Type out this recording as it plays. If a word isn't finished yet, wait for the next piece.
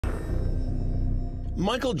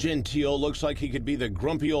Michael Gentile looks like he could be the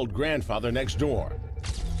grumpy old grandfather next door.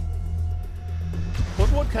 But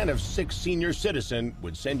what kind of sick senior citizen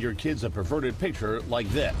would send your kids a perverted picture like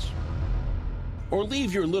this? Or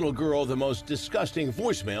leave your little girl the most disgusting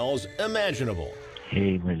voicemails imaginable?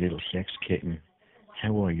 Hey, my little sex kitten.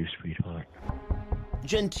 How are you, sweetheart?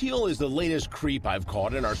 Gentile is the latest creep I've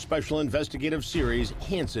caught in our special investigative series,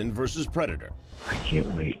 Hansen vs. Predator. I can't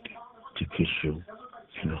wait to kiss you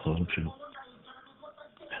and hold you.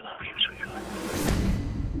 I love you, sweetheart.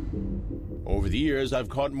 Over the years, I've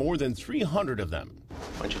caught more than 300 of them.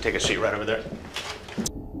 Why don't you take a seat right over there?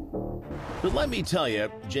 But let me tell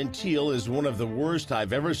you, Gentile is one of the worst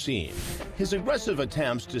I've ever seen. His aggressive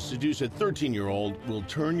attempts to seduce a 13-year-old will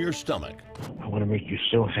turn your stomach. I want to make you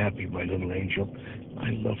so happy, my little angel. I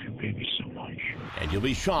love you, baby, so much. And you'll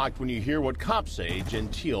be shocked when you hear what cops say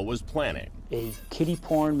Gentile was planning. A kiddie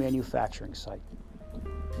porn manufacturing site.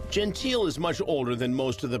 Gentile is much older than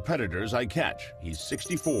most of the predators I catch. He's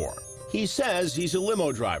 64. He says he's a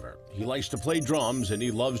limo driver. He likes to play drums and he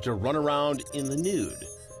loves to run around in the nude.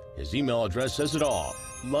 His email address says it all.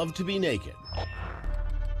 Love to be naked.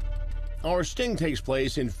 Our sting takes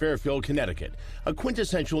place in Fairfield, Connecticut, a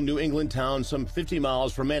quintessential New England town some 50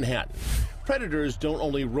 miles from Manhattan. Predators don't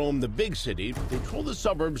only roam the big city, they troll the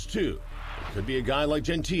suburbs too. It could be a guy like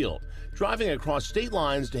Gentile, driving across state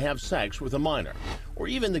lines to have sex with a minor, or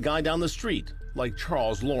even the guy down the street, like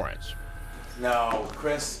Charles Lawrence. No,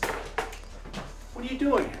 Chris. What are you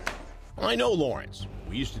doing here? I know Lawrence.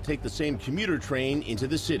 We used to take the same commuter train into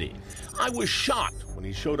the city. I was shocked when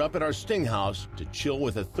he showed up at our sting house to chill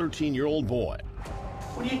with a 13-year-old boy.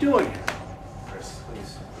 What are you doing here? Chris,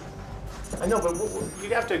 please. I know, but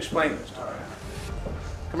you'd have to explain this. All right.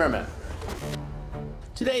 Come here, man.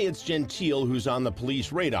 Today, it's Gentile who's on the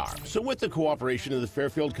police radar. So with the cooperation of the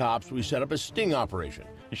Fairfield cops, we set up a sting operation.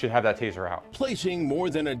 You should have that taser out. Placing more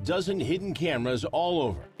than a dozen hidden cameras all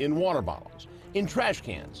over, in water bottles, in trash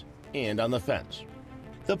cans, and on the fence.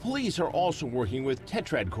 The police are also working with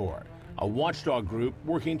Tetrad Corps, a watchdog group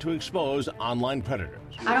working to expose online predators.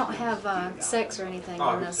 I don't have sex or anything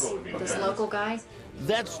on this local guy.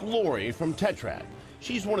 That's Lori from Tetrad.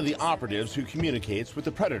 She's one of the operatives who communicates with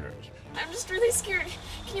the predators. I'm just really scared.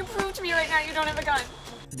 Can you prove to me right now you don't have a gun?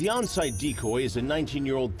 The on-site decoy is a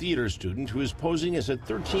 19-year-old theater student who is posing as a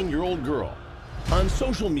 13-year-old girl. On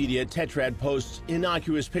social media, Tetrad posts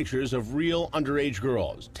innocuous pictures of real underage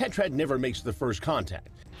girls. Tetrad never makes the first contact.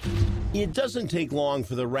 It doesn't take long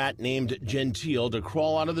for the rat named Gentile to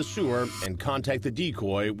crawl out of the sewer and contact the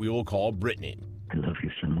decoy we will call Brittany. I love you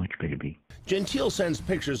so much, baby. Gentile sends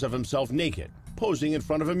pictures of himself naked, posing in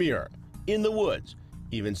front of a mirror, in the woods,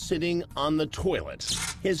 even sitting on the toilet.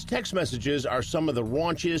 His text messages are some of the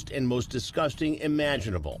raunchiest and most disgusting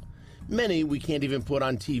imaginable. Many we can't even put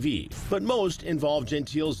on TV, but most involve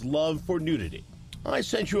Gentile's love for nudity. I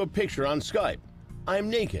sent you a picture on Skype. I'm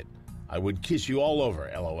naked. I would kiss you all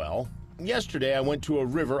over, LOL. Yesterday, I went to a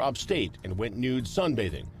river upstate and went nude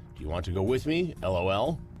sunbathing. Do you want to go with me,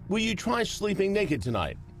 LOL? Will you try sleeping naked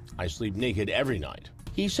tonight? I sleep naked every night.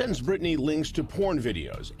 He sends Brittany links to porn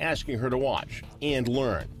videos, asking her to watch and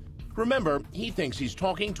learn. Remember, he thinks he's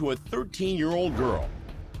talking to a 13-year-old girl.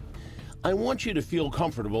 I want you to feel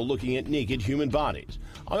comfortable looking at naked human bodies.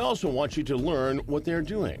 I also want you to learn what they're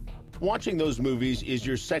doing. Watching those movies is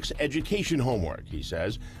your sex education homework, he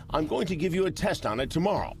says. I'm going to give you a test on it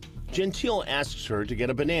tomorrow. Gentile asks her to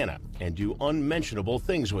get a banana and do unmentionable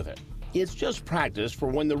things with it. It's just practice for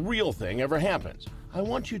when the real thing ever happens. I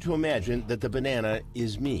want you to imagine that the banana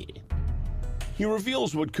is me. He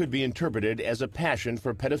reveals what could be interpreted as a passion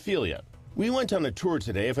for pedophilia. We went on a tour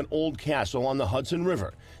today of an old castle on the Hudson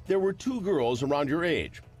River. There were 2 girls around your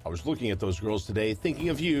age. I was looking at those girls today, thinking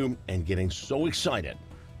of you, and getting so excited.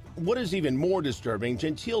 What is even more disturbing,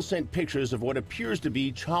 Gentile sent pictures of what appears to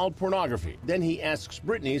be child pornography. Then he asks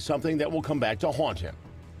Brittany something that will come back to haunt him.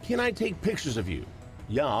 Can I take pictures of you?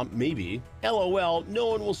 Yeah, maybe. LOL, no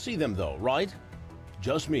one will see them though, right?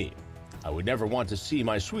 Just me. I would never want to see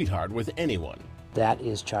my sweetheart with anyone. That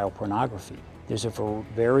is child pornography. There's a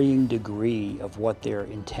varying degree of what their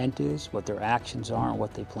intent is, what their actions are, and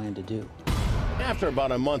what they plan to do. After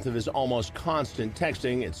about a month of his almost constant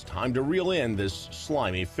texting, it's time to reel in this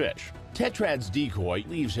slimy fish. Tetrad's decoy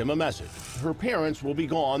leaves him a message. Her parents will be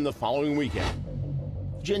gone the following weekend.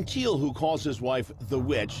 Gentile, who calls his wife the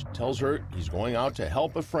witch, tells her he's going out to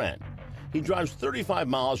help a friend. He drives 35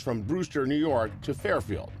 miles from Brewster, New York to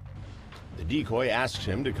Fairfield. The decoy asks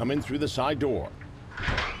him to come in through the side door.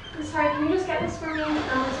 I'm sorry, can you just get this for me? I'm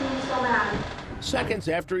just being so mad. Seconds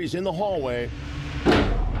after he's in the hallway,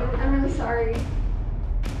 I'm really sorry.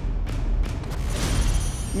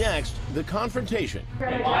 Next, the confrontation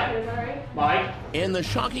Grab a jacket, is that right? and the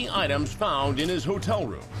shocking items found in his hotel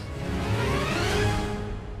room.